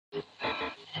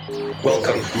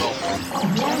Welcome.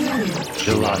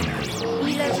 July.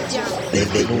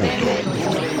 Benvenuto.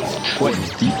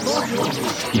 Wenti.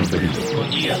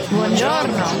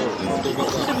 Buongiorno.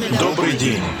 Добрый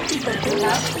день.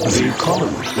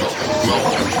 Willkommen.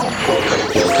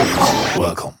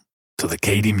 Welcome to the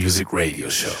KD Music Radio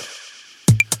Show.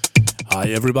 Hi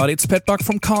everybody, it's Pet Buck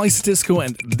from Kaiser Disco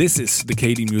and this is the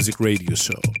KD Music Radio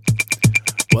Show.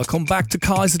 Welcome back to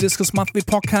Kaiser Disco's monthly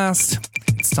podcast.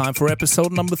 It's time for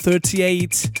episode number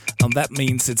 38 and that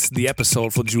means it's the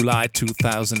episode for July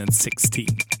 2016.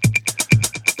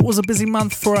 It was a busy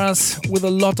month for us with a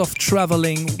lot of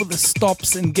traveling, with the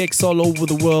stops and gigs all over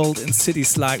the world in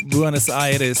cities like Buenos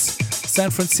Aires, San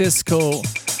Francisco,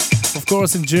 of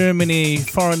course in Germany,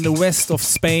 far in the west of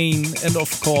Spain, and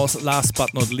of course, last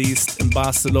but not least, in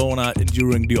Barcelona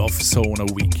during the Off-Zona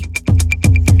week.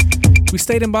 We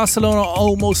stayed in Barcelona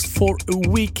almost for a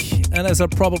week, and as I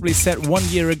probably said 1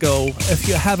 year ago, if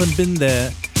you haven't been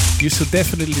there, you should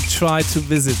definitely try to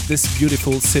visit this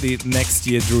beautiful city next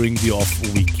year during the off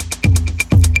week.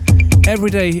 Every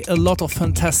day, a lot of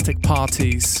fantastic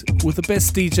parties with the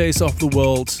best DJs of the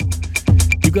world.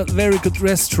 You got very good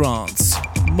restaurants,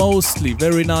 mostly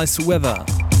very nice weather.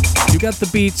 You got the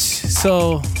beach,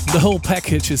 so the whole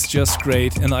package is just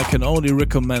great and I can only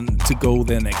recommend to go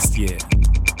there next year.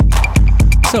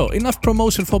 So, enough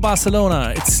promotion for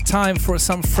Barcelona, it's time for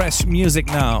some fresh music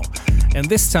now. And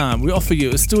this time we offer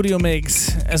you a studio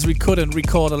mix as we couldn't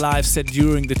record a live set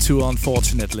during the tour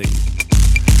unfortunately.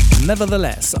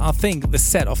 Nevertheless, I think the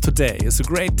set of today is a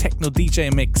great techno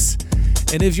DJ mix.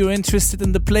 And if you're interested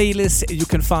in the playlist, you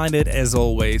can find it as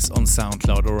always on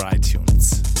SoundCloud or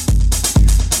iTunes.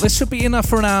 This should be enough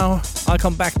for now. I'll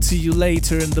come back to you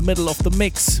later in the middle of the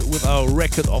mix with our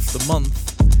record of the month.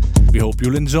 We hope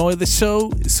you'll enjoy the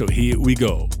show, so here we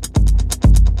go.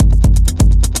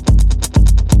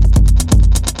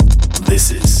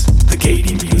 This is the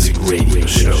KD Music Radio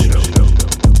Show.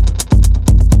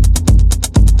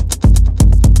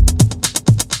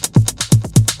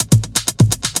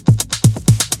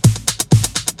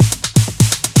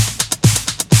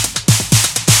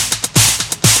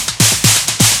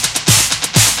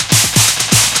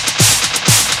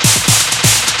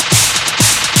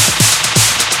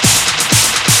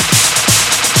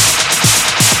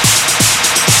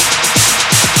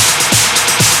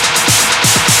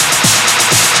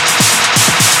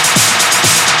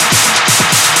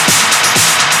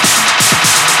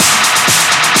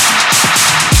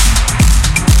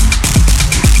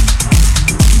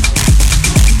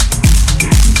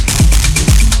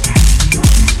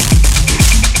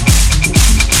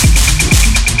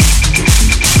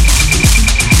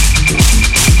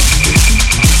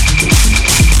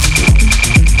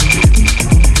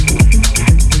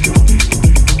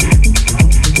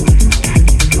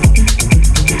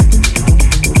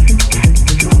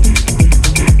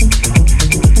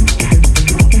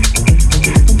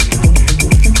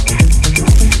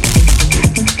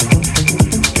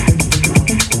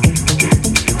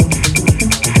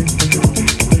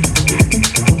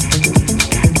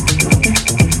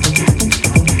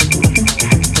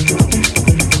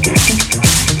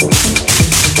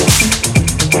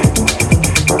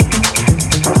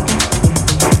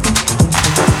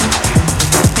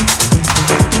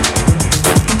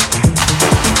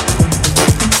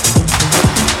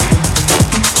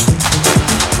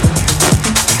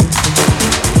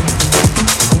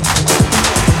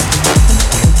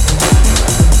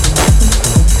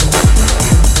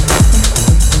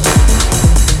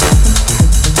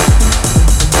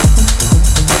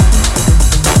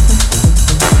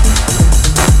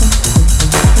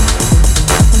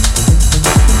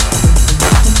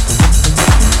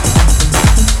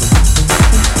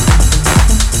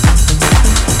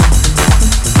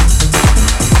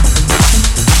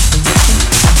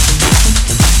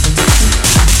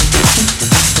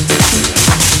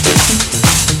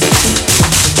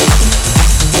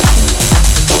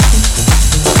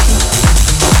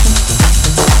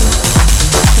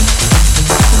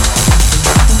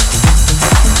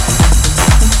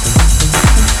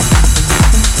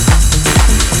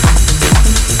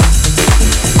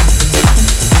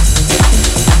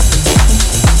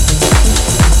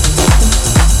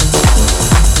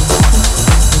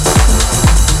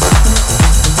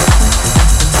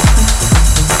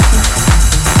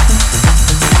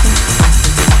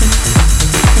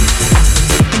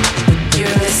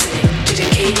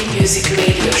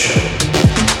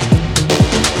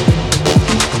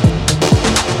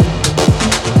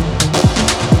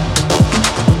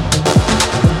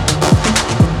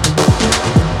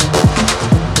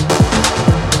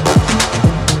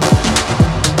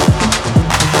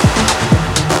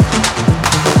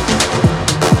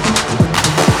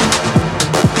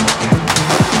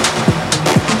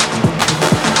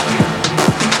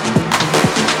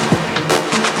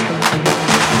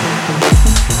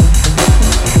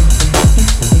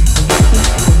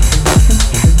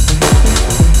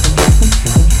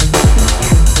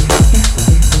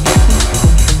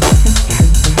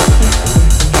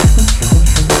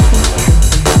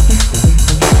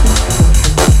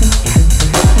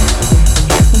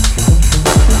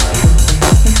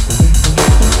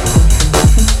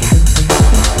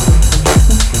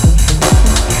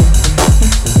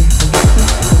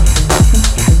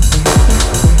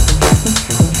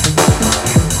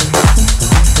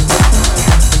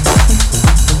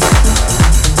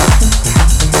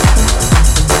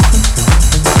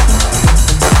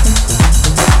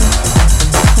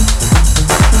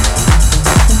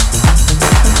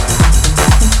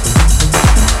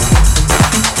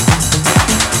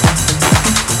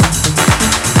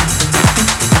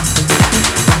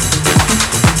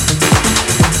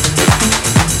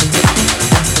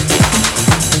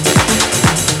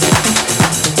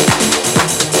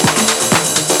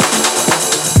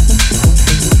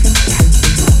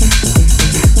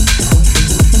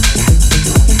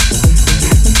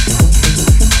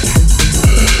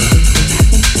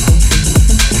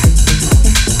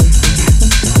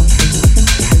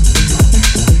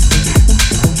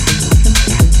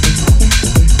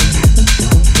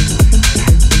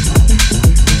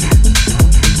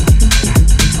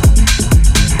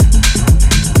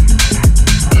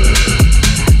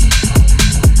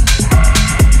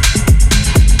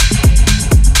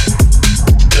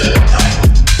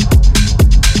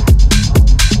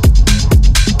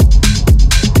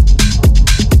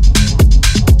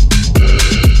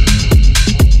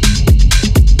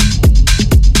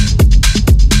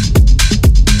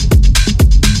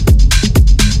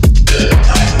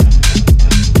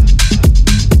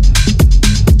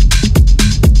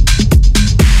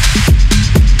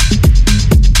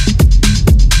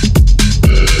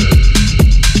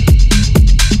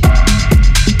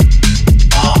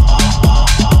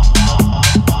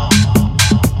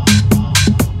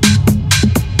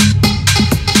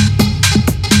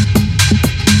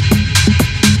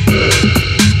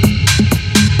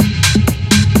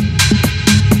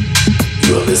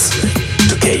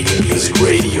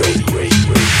 Radio.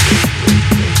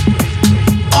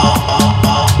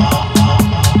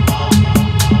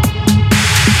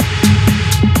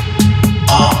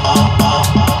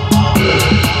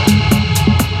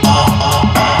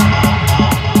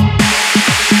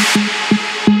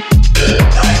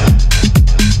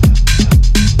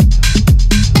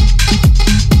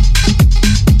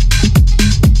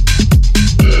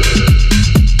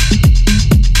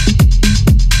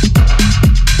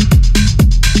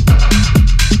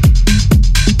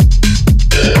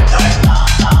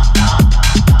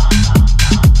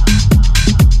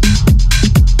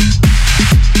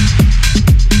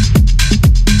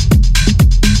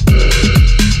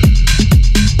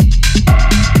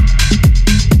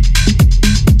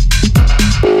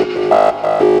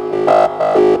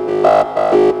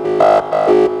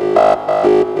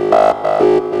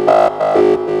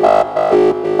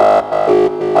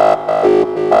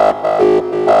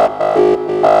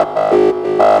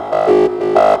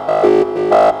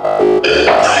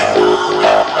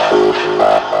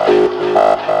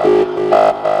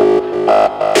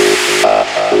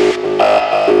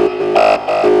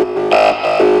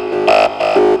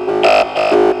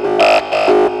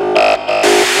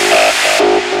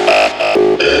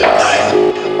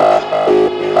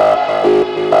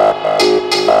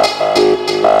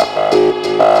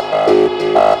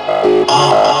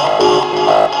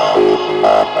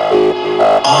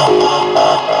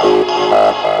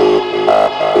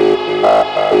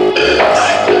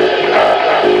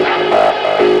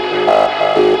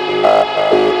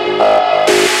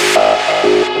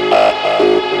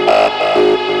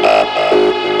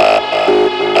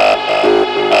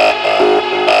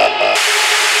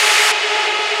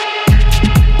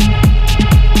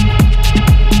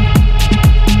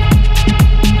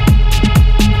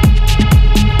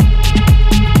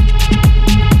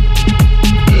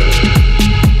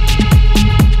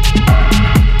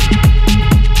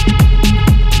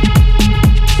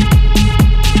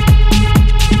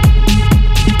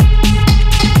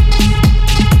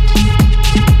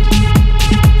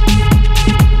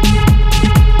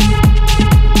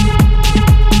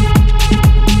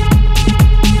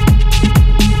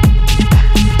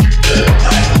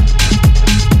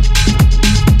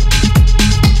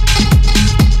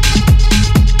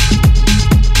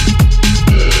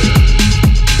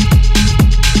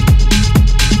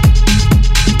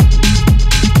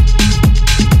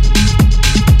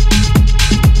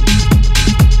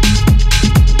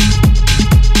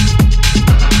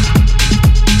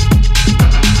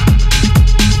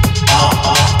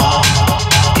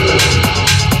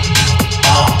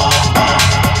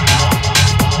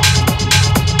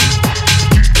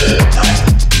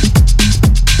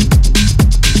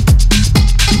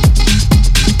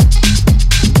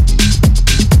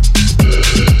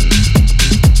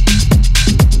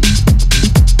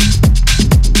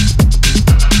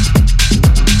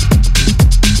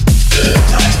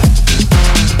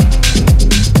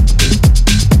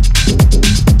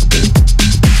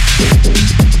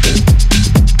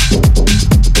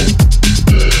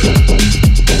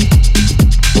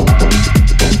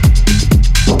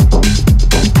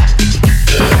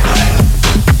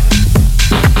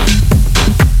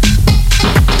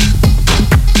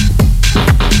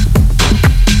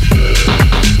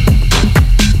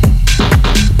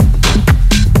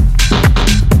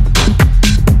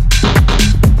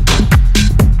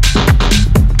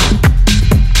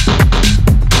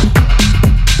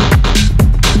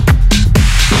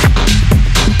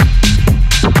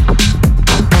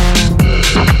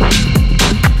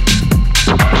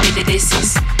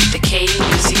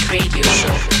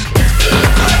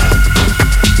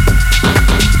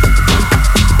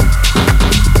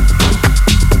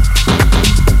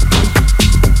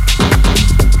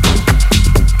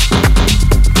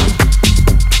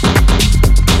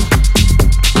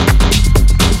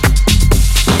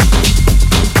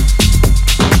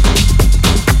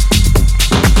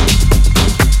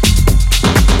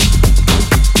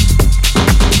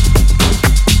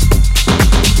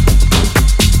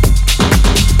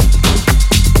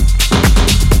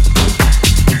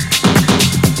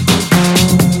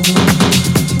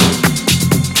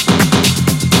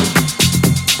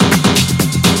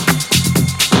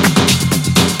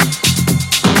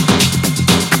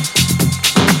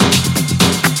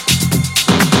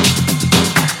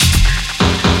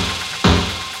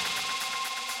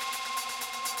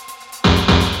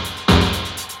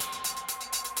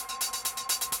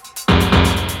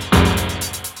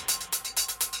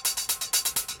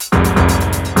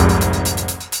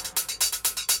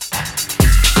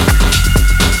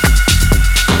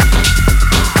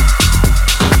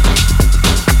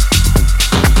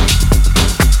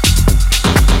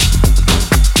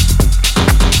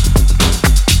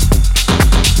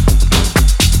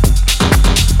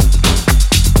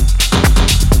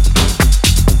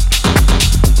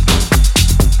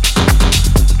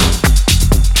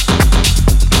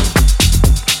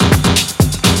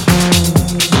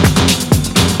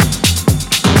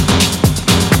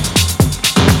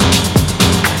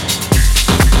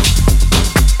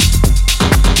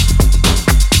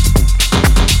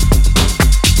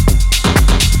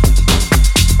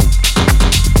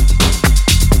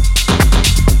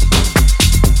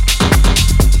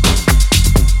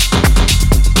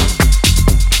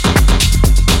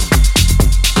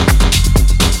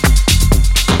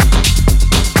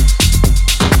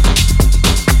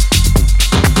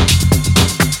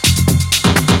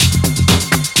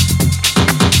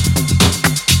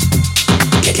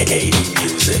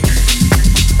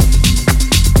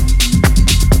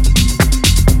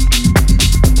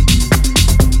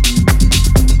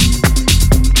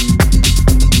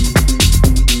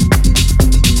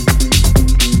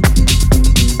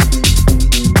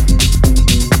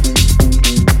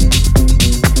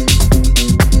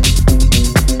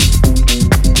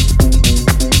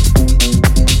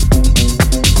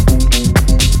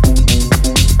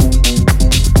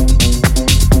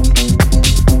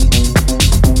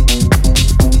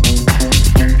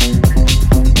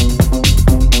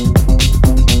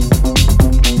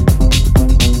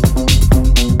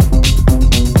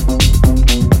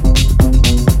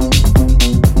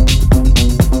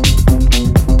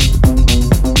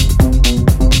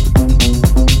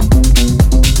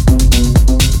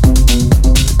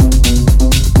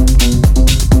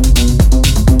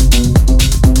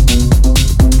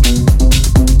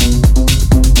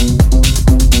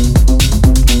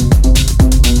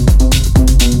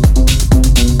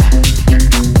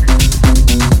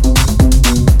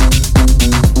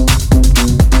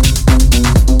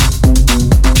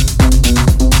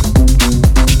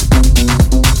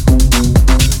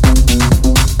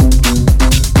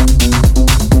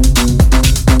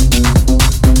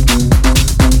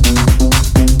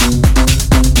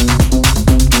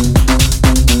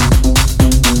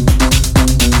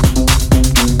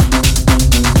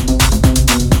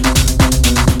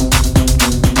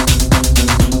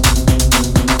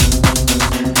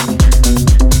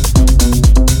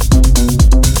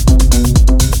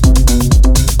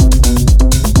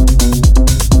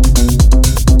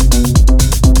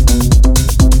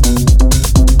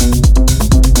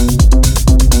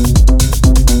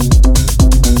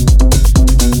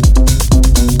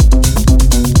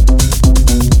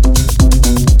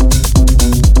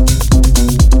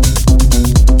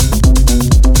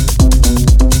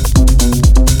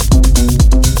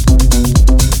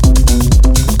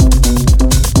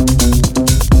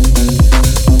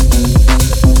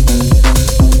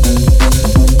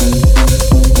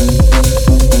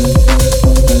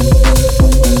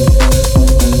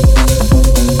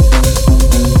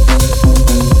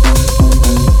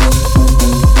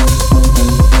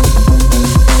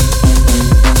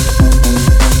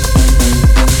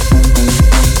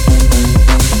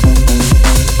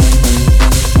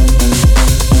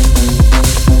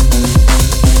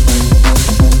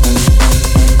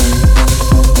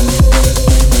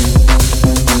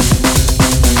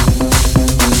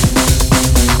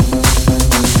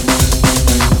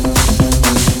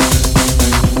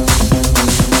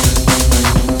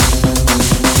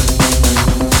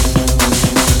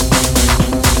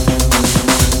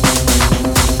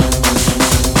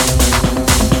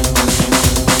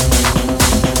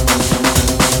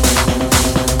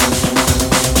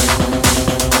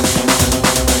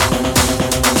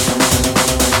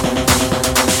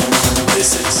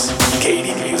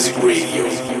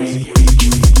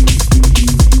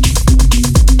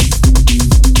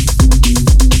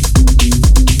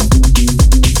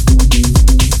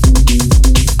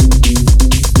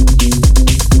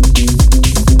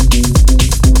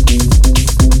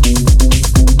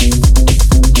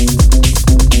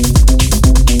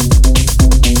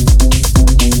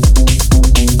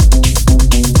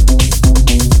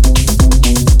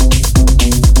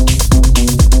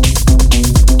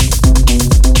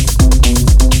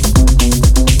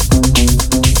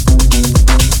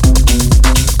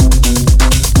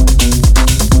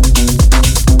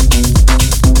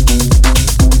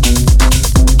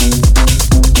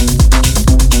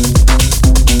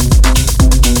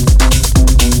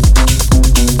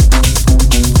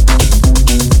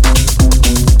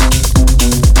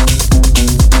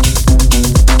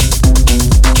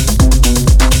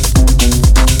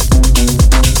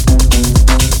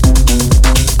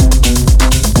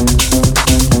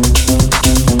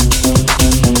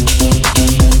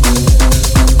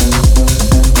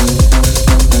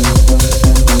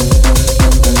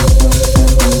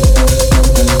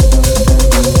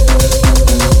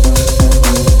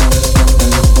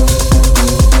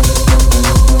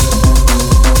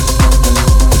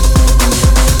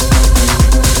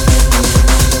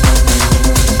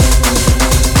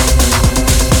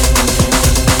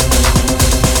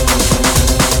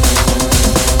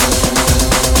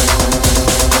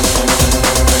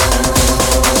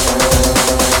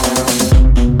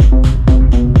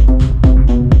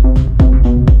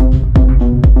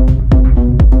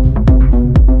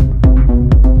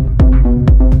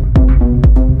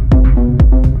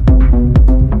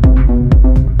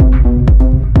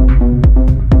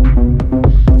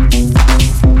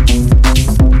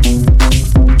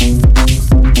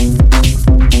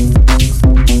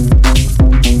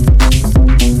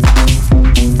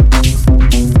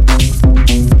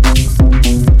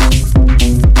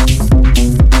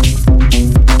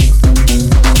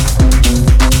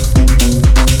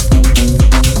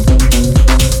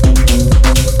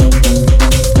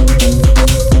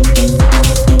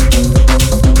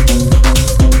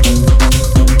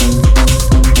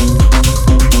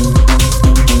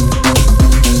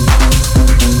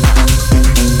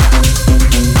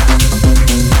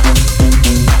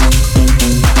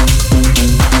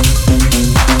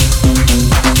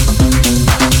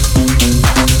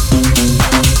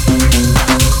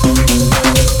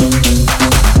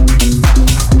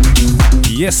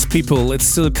 Yes, people, it's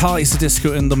still Kaiser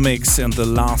Disco in the mix, and the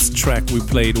last track we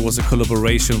played was a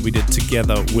collaboration we did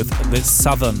together with The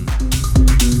Southern.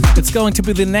 It's going to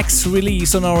be the next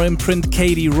release on our imprint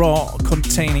KD Raw,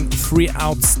 containing 3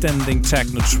 outstanding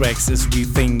techno tracks as we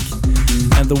think,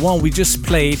 and the one we just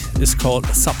played is called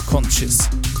Subconscious.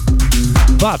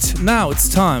 But now it's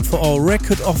time for our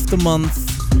record of the month.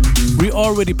 We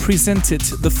already presented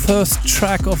the first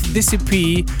track of this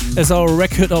EP as our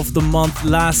record of the month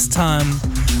last time,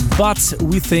 but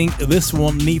we think this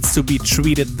one needs to be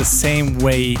treated the same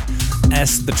way,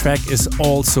 as the track is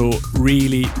also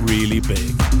really, really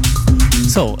big.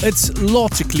 So it's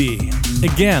logically,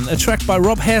 again, a track by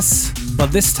Rob Hess,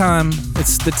 but this time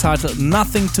it's the title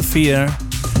Nothing to Fear.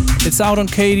 It's out on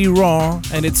KD Raw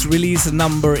and it's release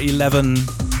number 11.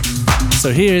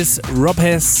 So here's Rob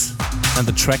Hess, and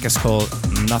the track is called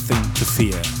Nothing to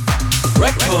Fear.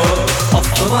 Record of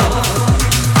the month.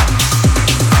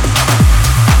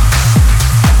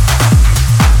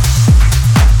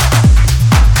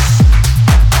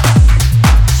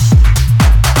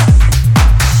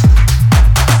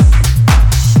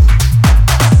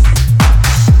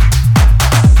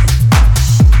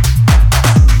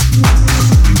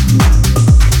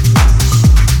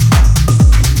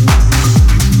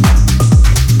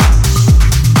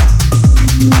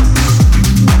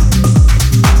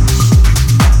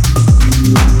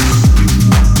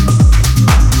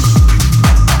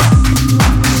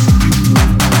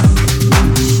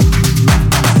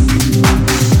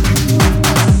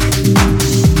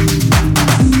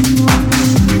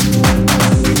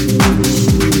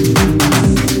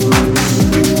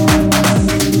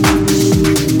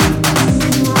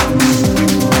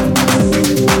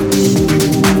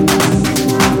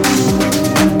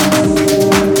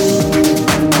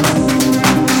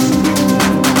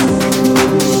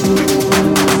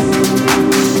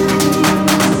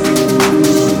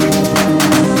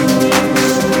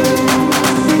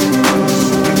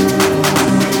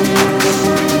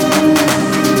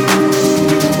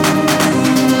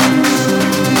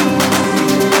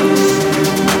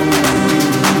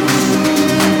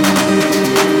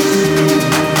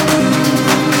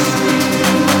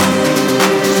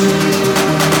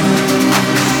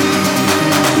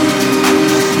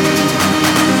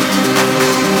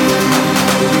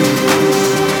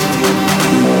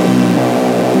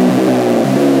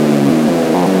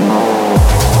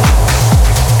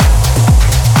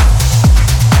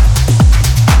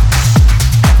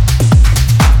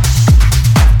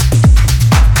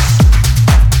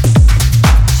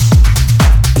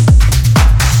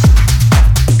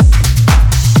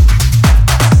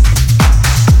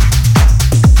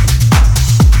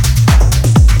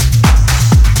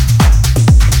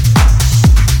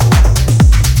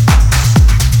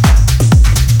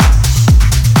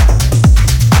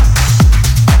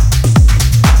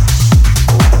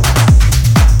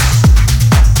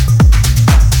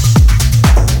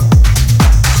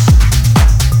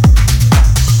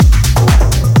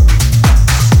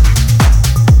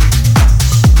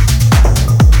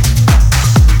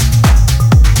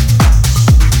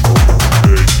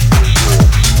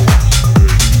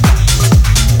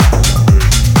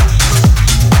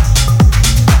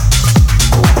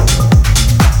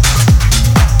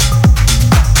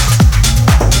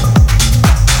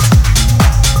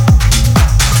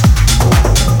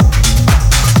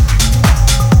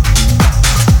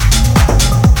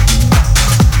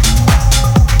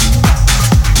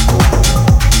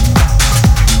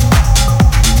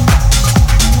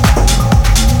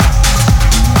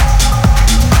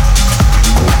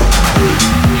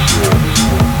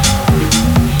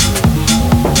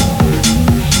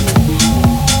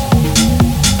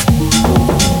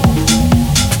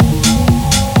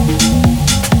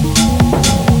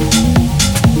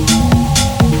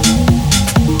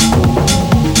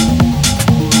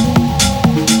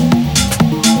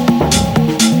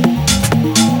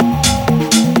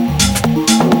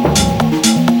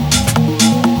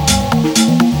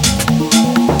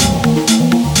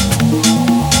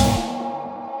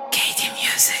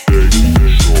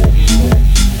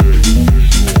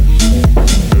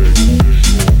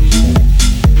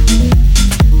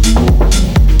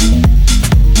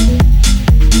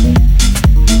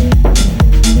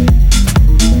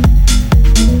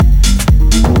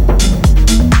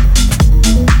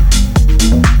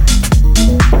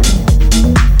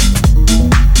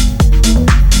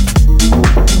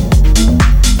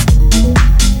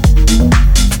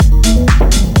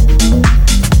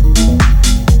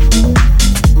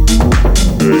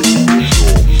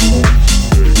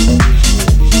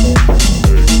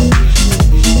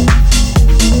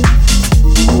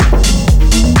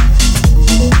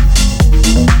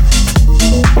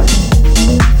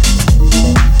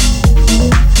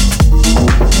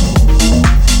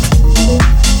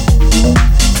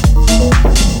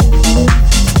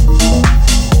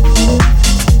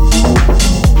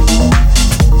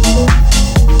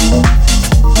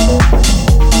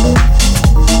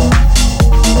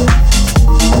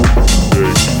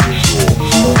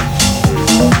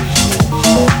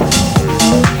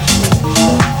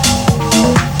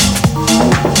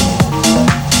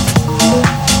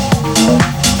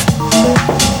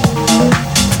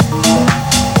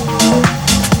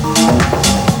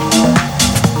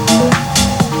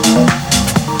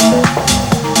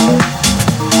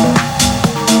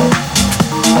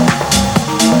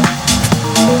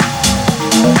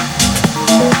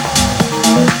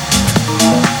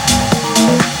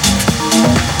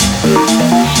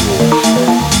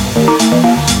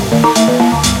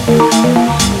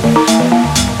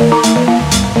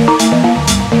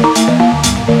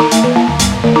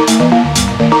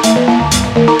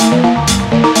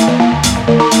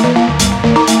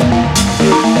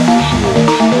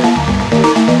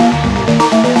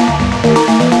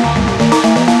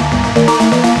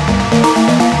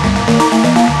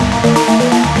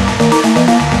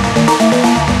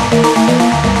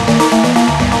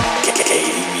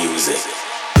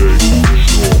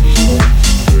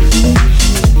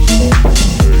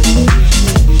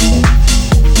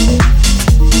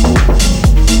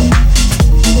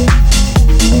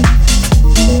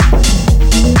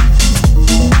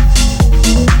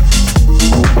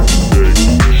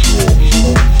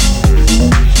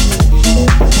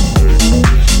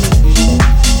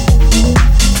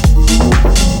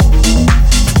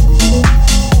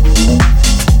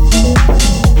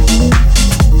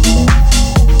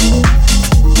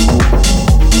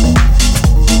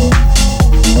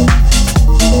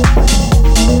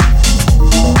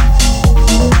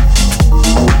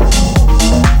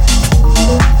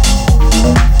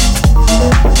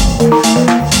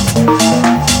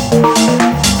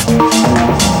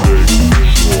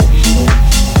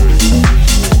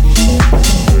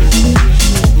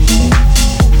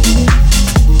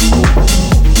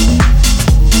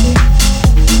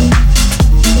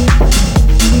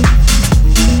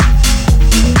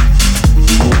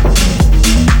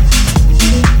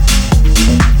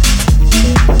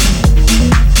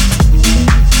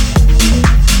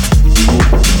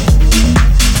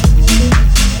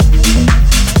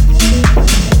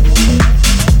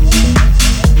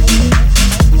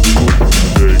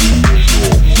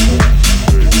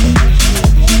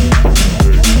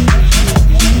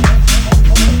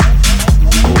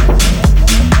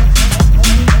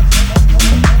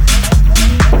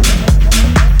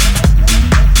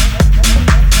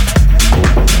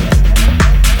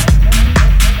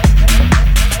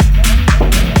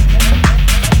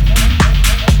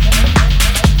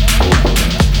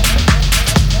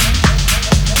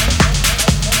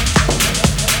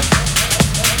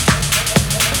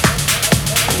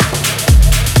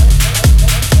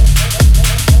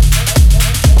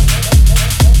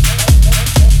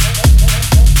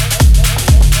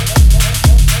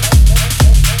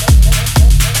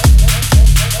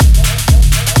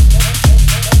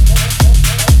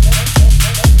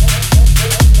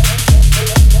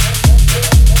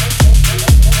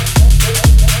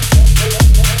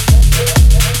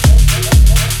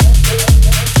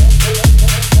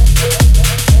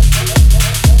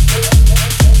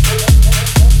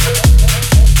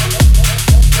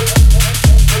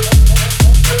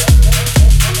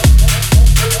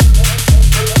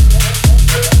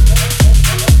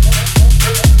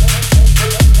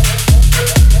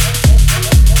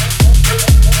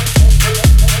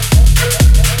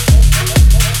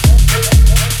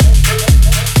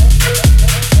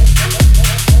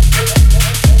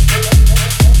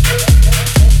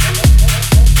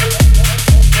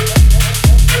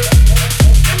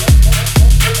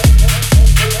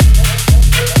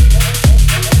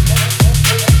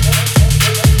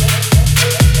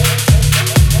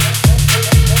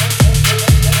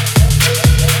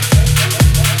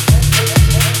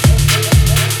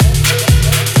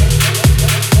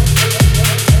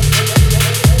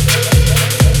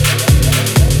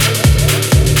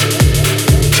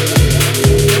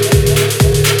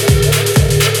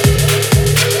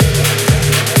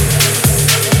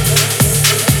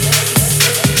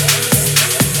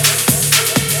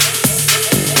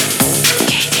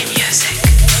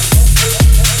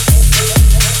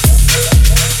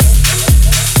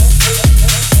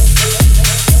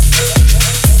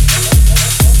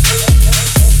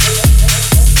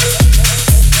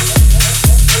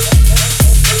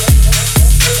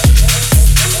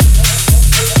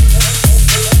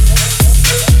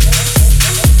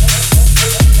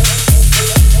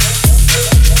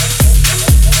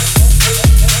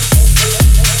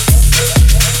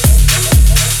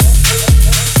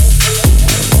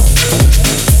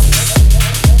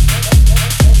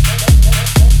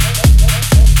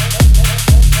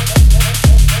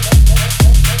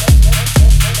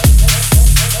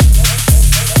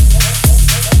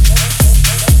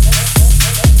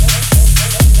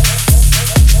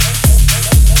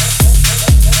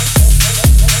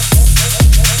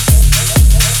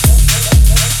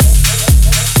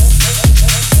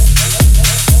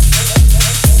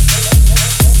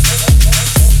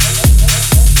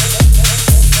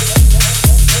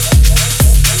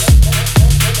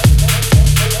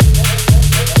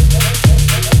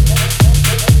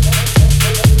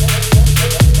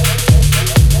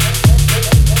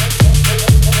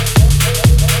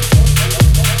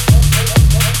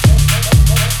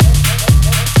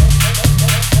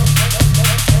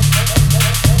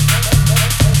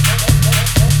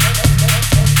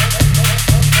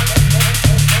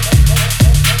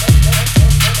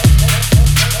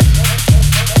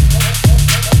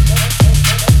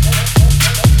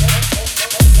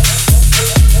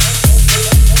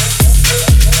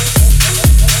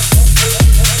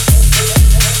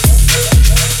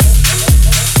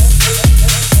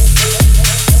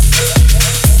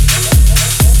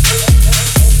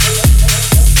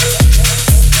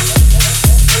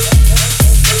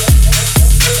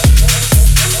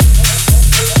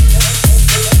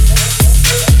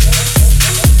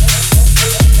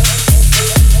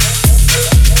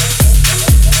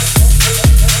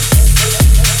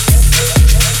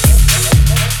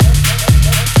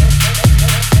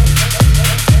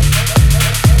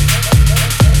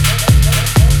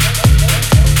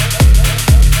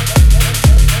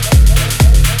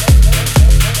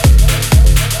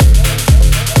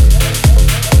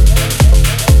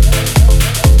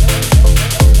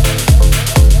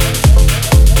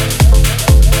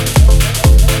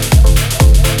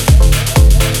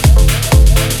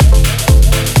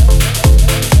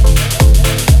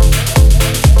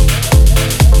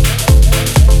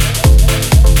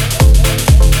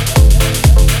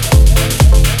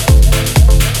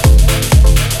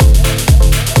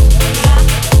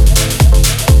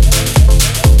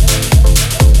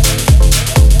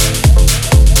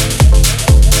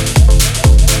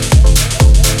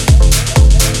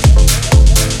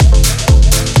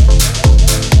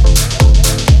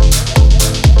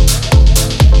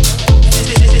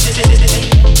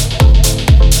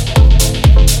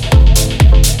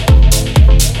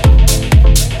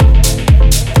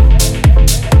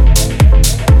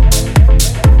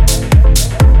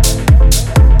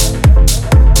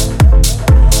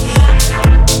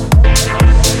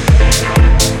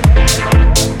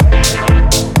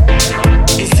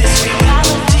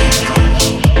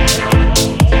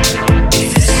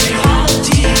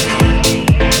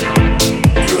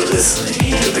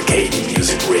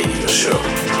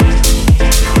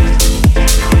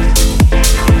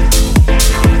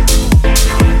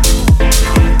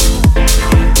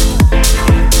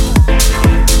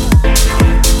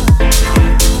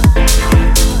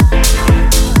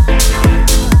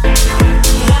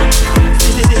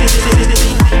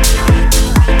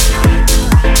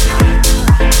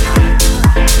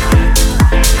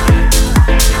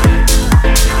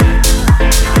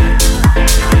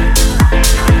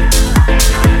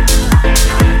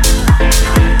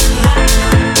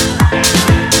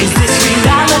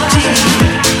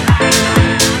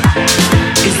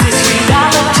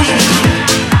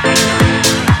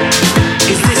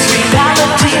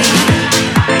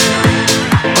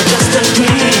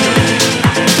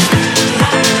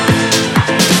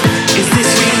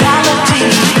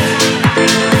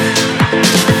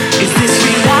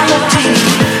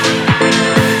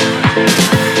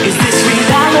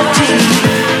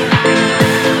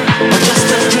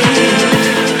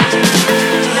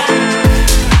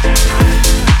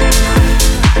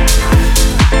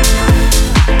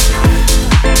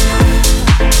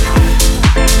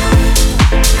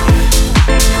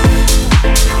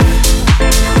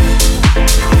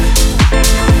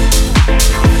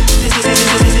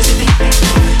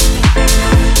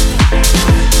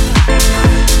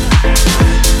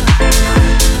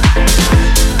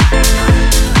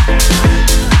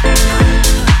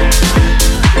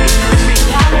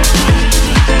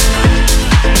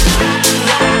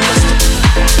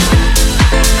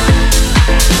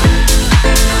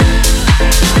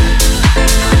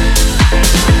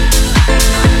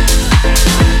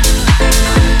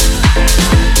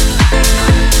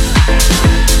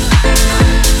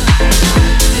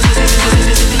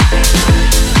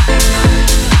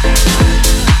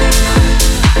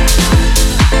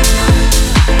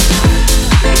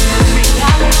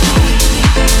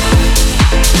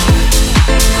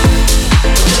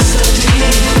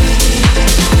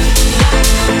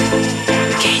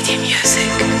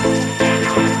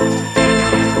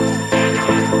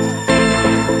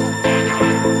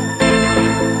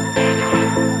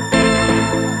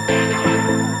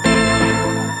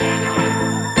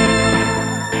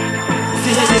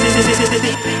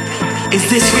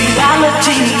 this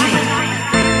reality?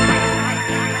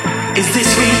 Is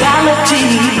this reality?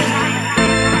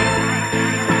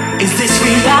 Is this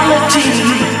reality?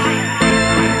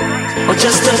 Or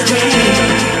just a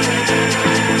dream?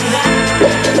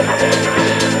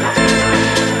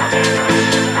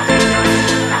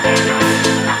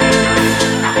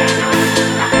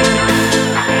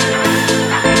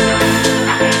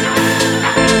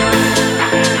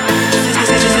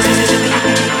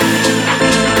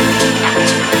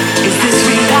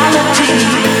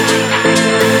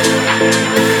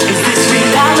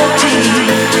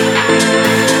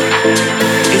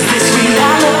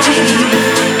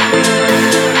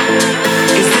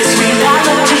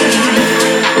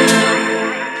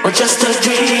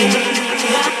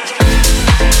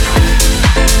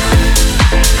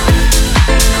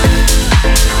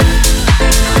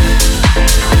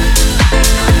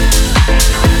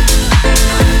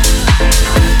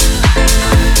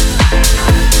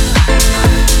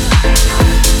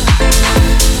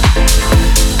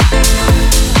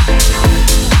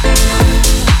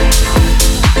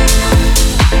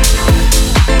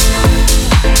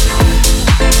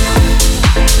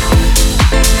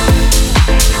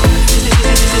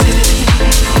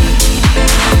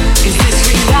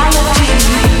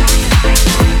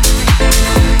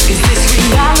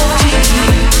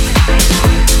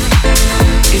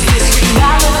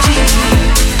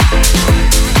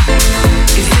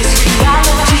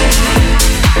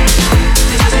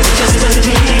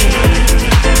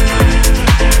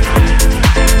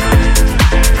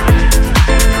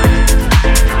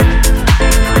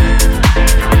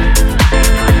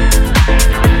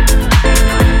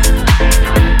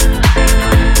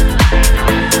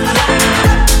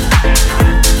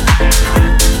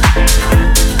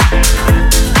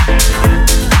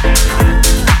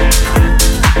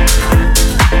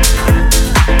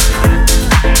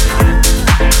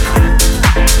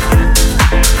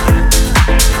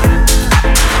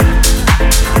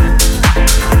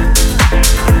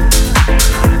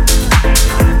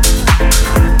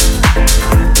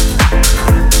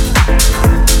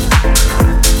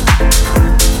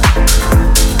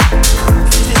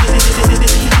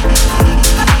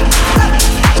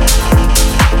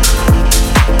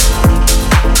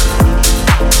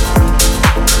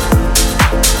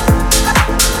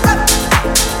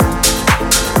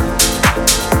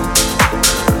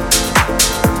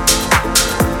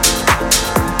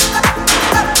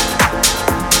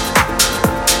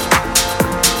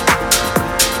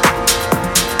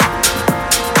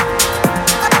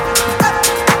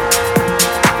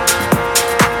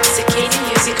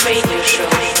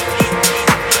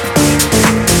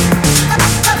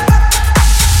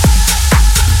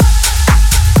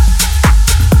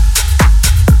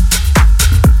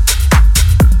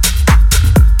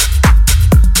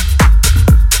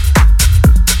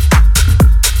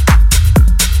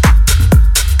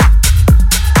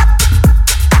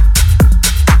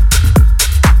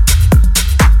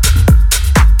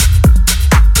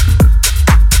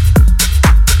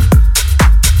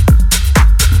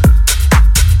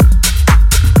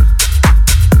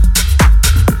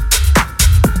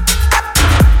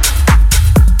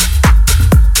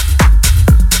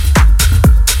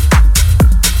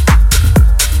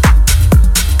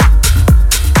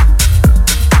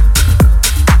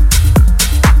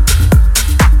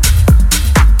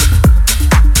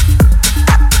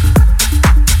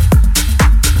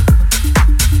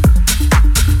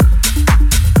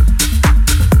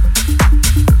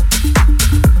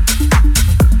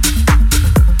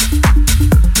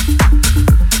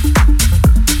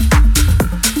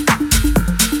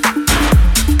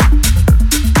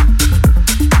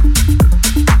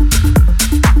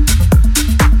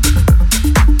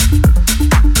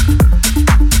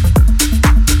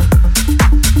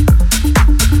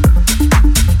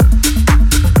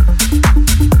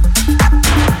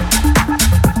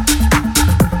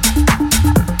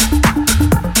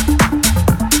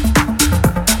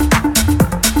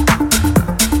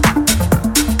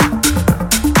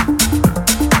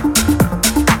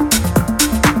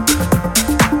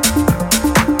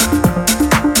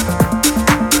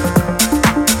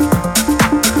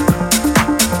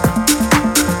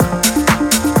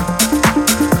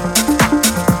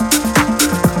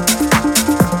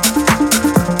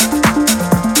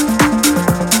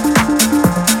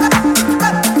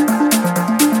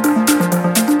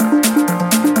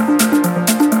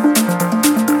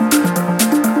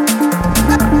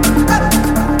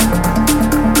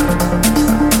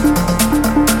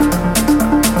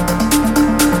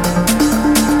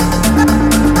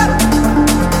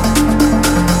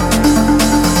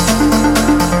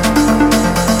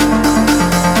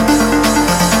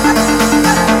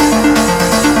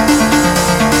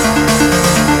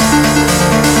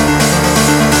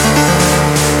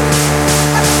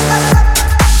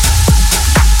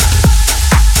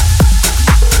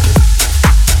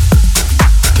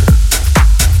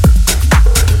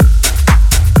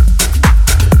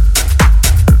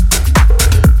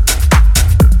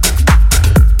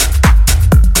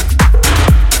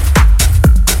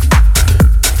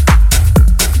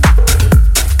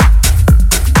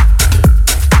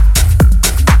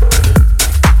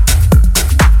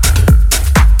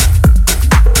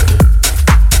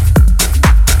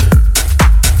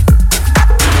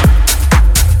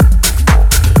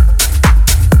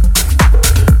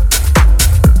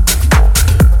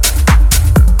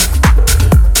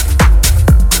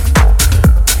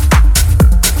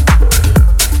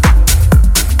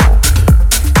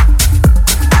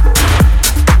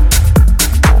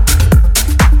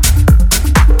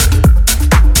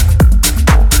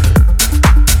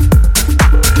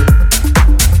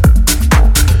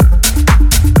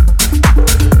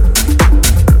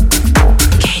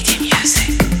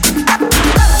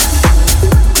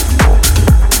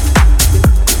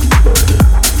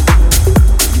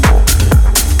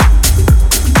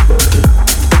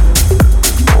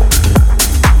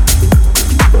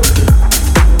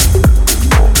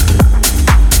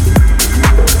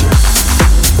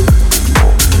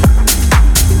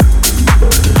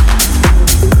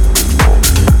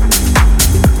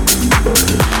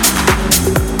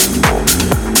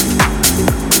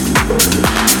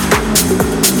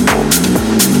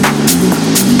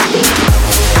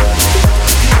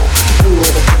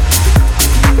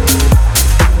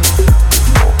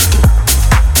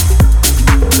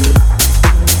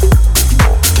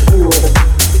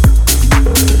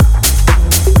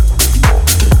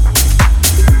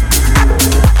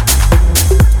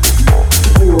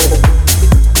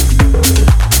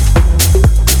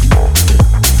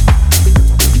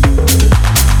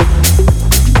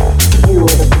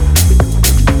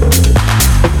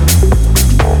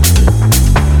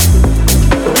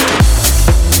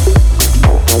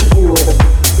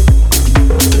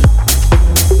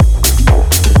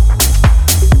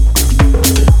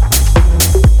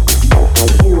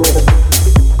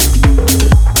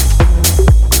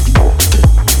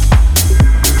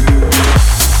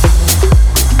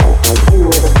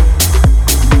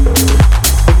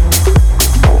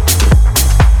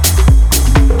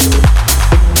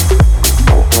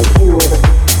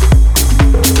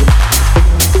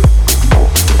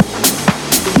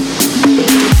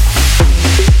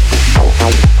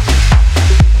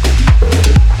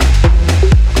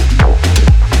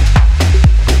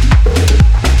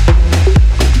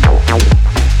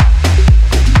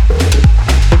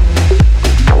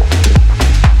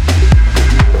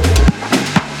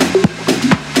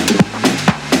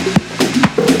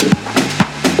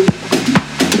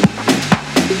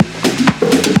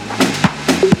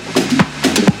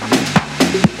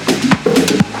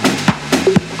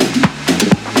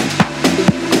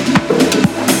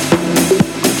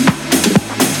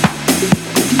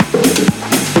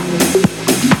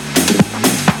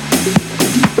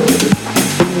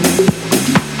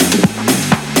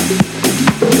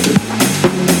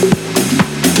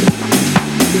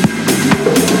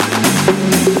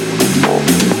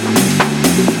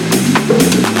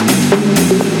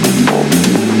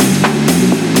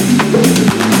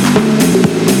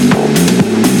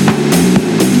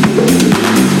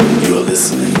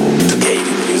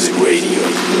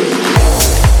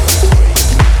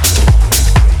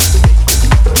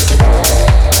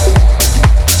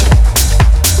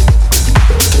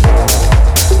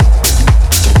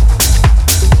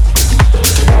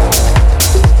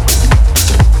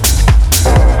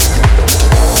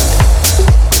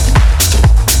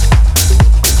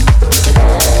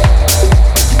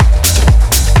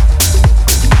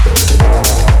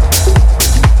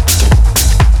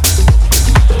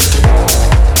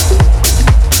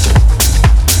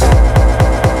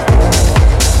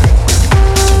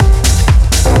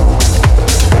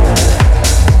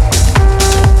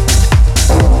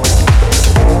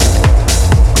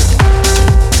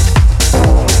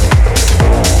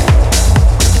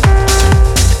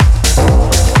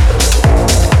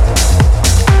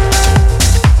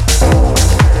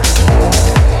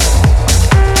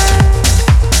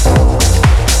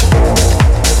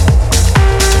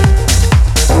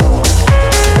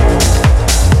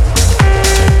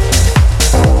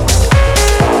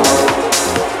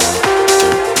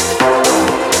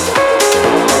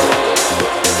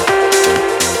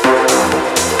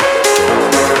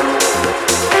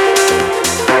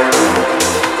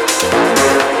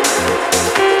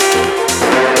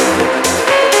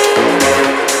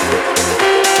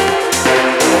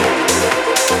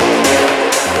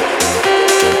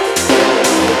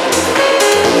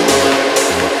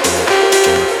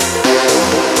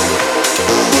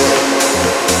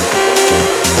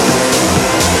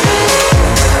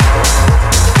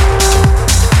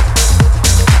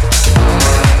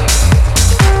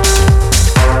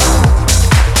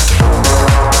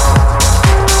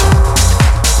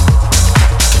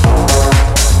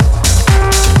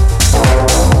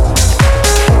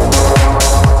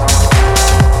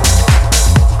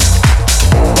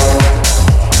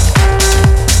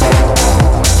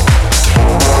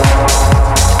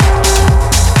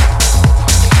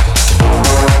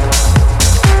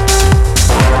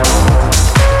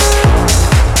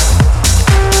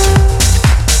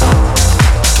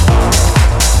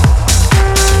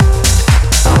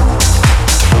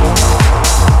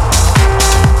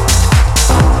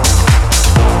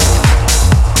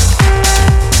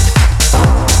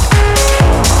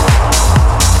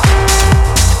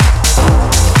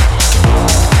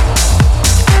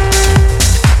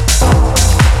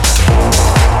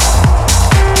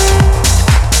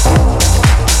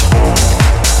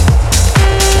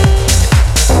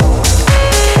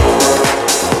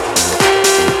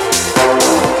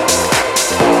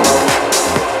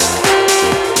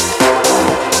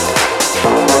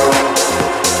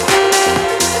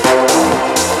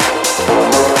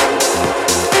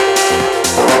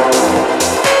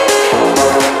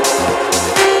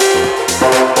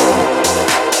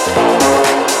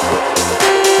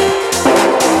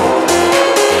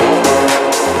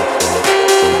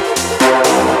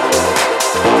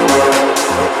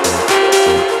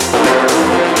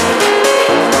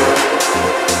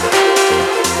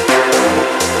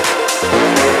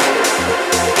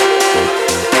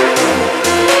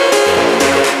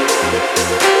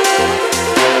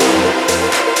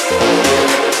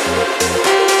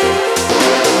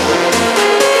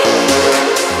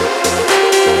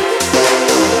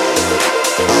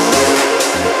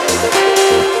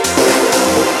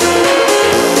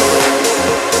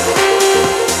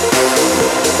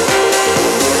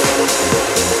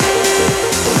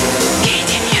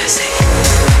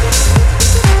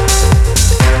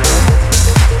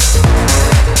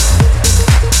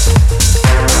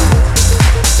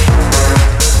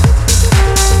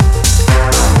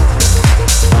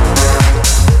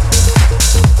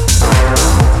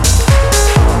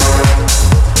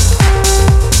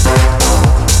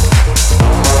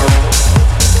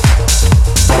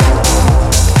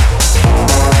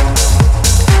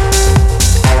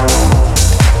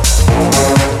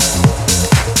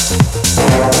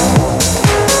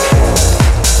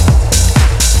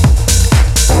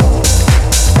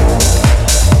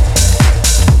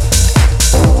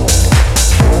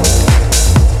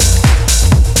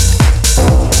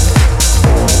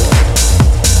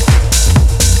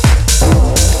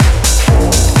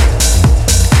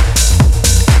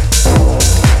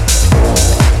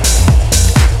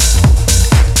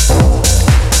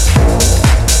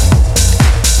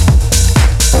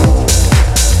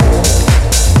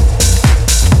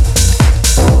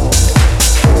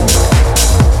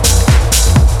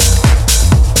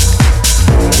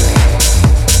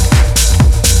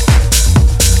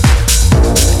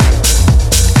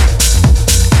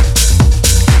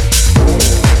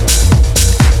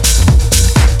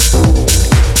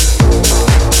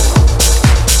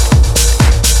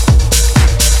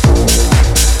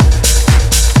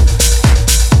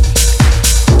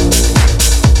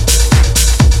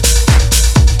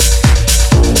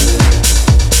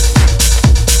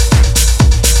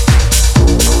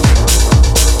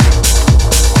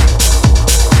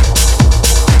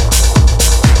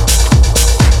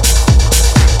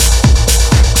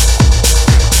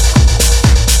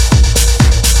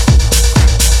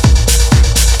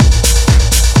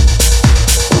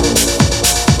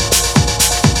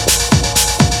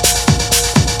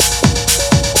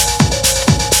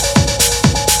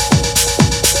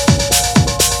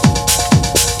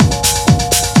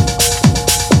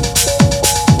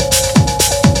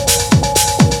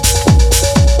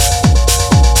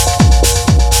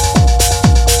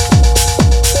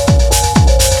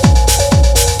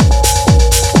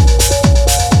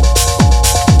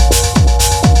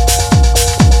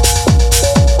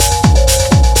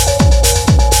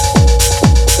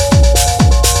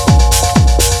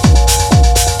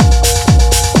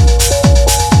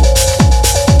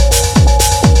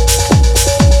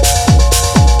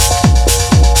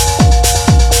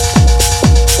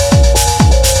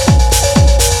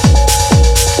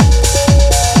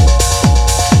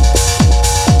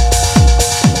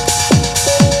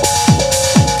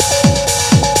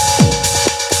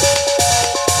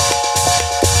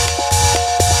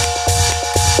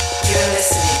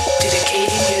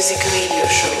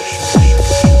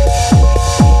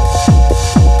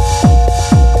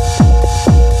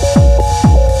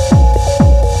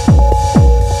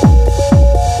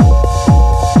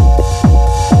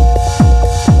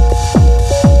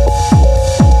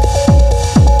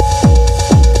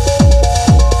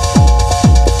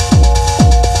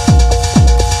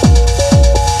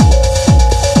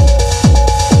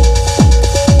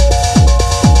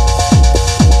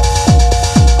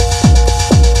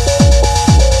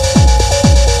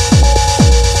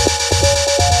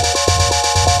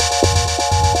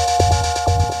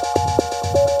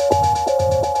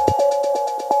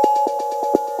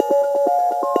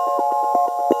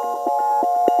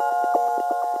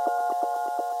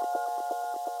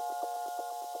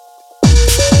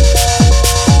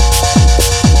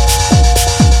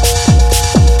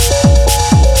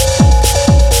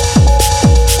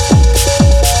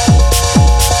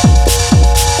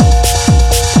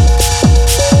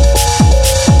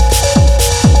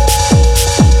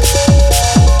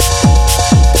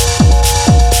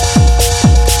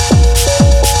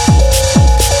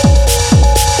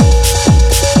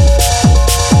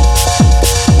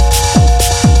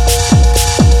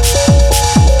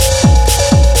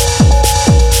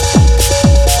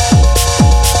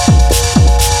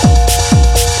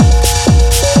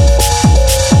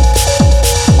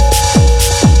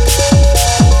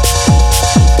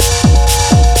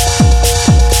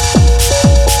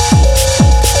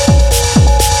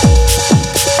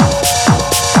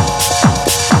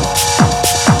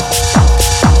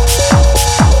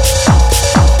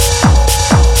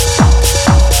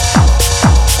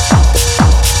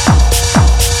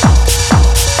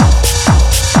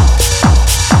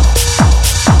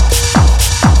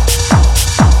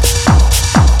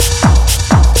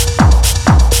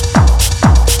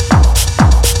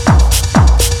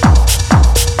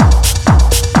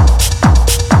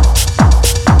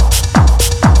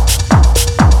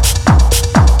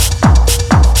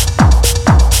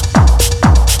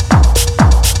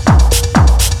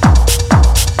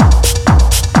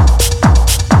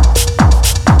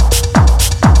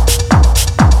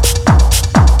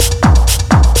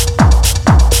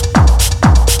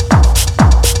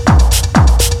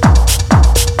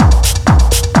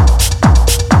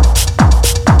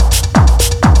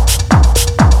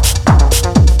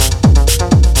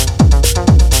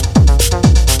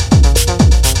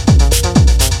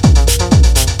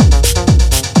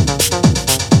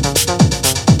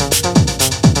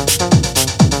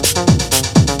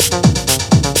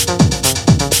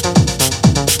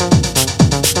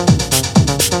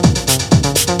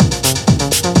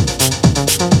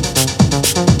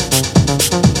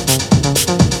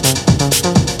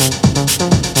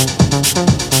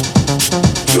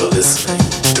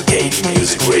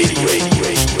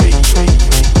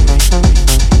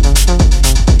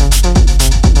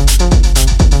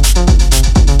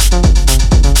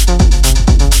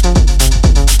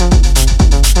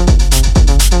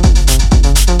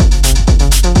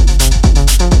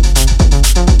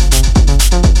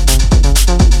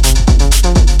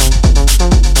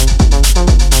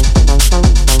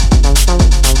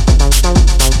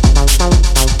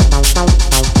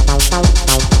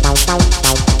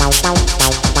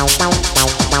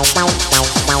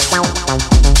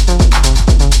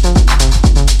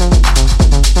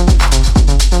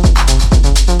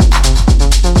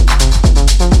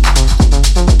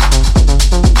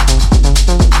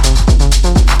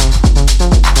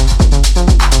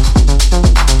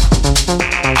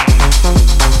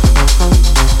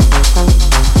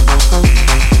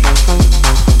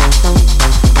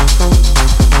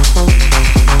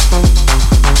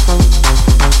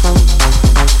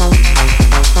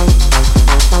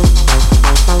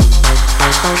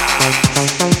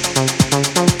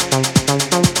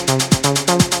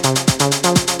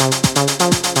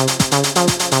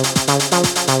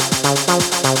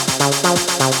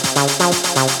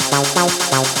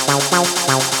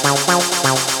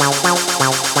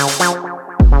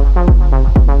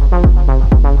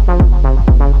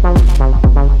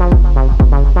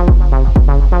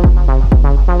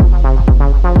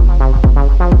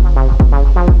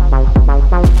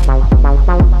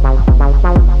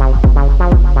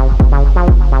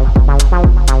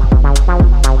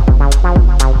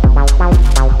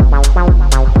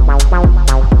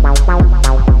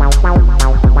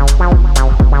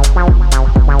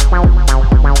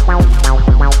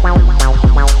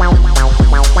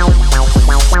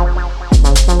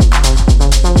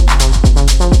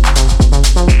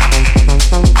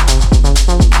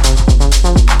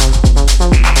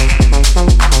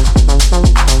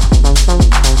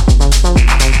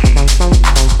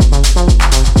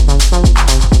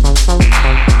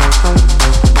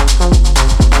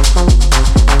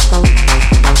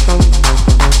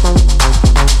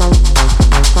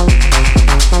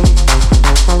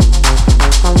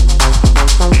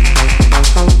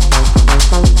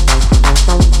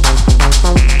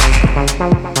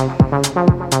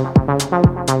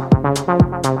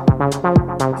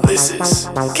 This is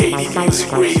KD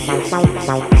Music Radio.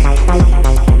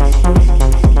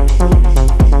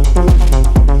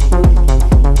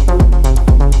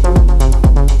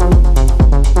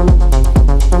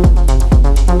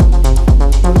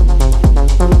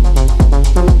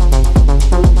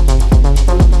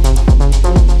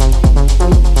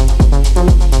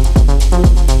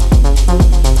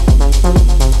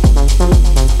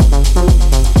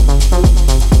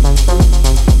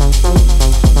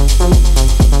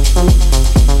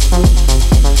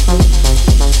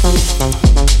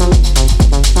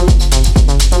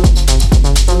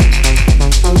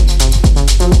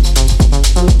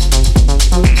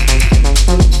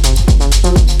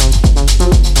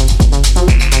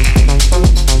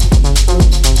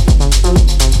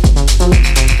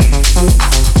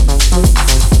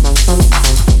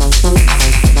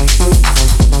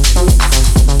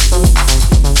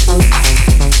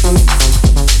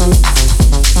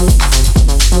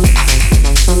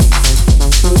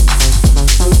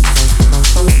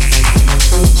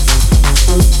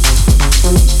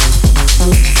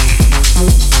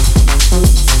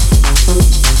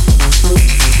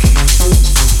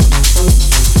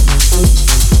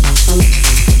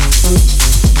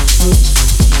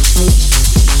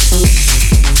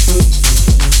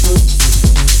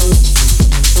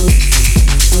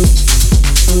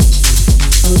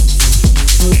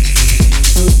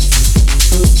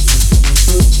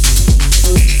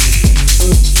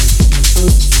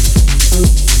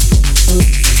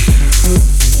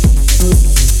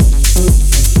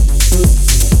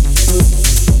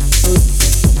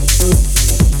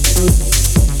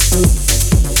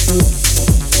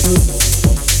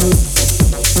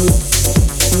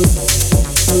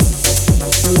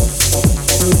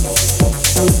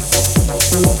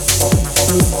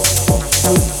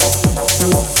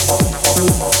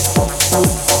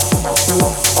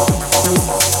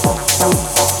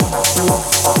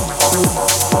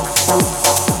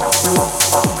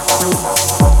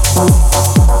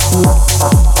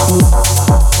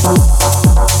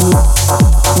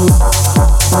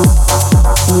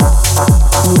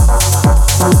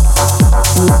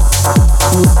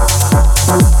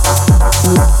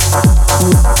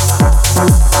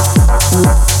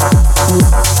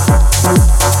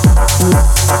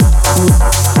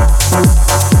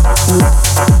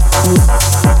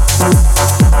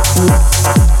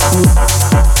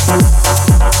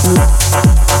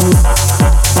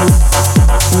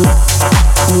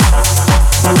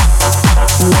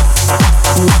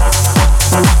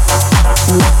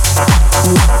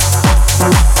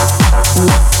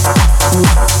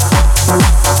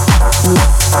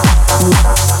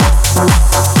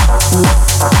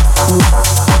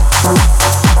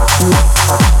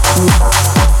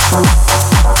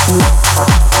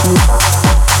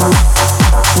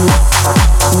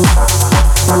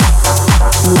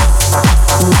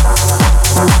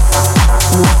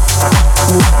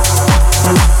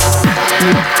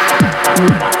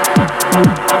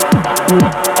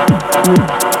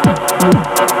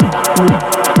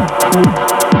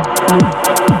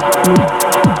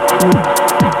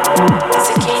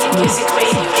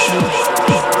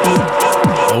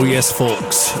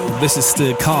 This is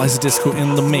the Kaiser Disco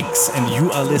in the mix, and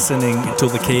you are listening to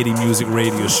the KD Music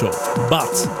Radio Show.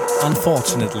 But,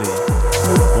 unfortunately,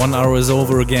 1 hour is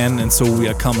over again, and so we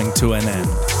are coming to an end.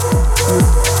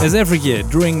 As every year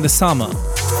during the summer,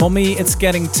 for me it's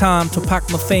getting time to pack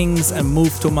my things and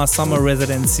move to my summer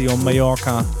residency on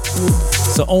Mallorca.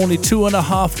 So only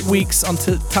 2.5 weeks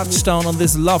until touchdown on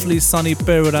this lovely sunny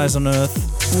paradise on earth.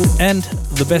 And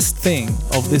the best thing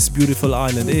of this beautiful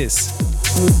island is,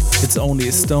 it's only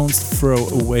a stone's throw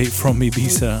away from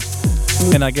Ibiza.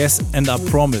 And I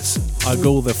promise I'll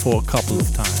go there for a couple of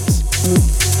times.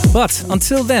 But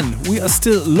until then, we are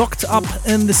still locked up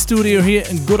in the studio here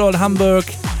in good old Hamburg.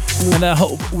 And I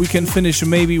hope we can finish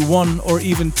maybe 1 or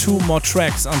even 2 more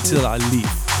tracks until I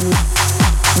leave.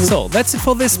 So that's it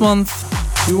for this month.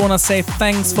 We want to say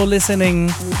thanks for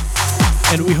listening.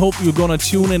 And we hope you're gonna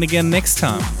tune in again next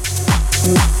time.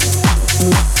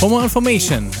 For more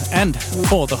information and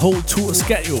for the whole tour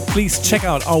schedule, please check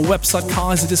out our website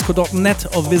kaiserdisco.net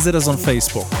or visit us on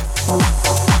Facebook.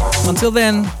 Until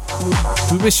then,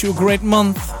 we wish you a great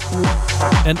month,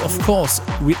 and of course,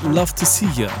 we'd love to see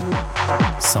you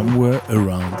somewhere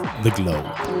around the globe.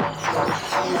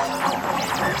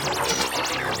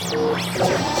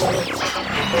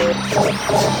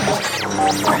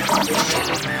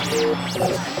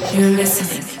 You're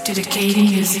listening to the KD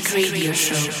Music Radio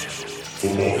Show. For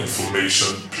more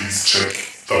information, please check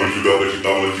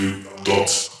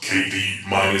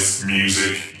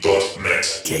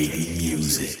www.kd-music.net. KD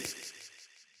Music.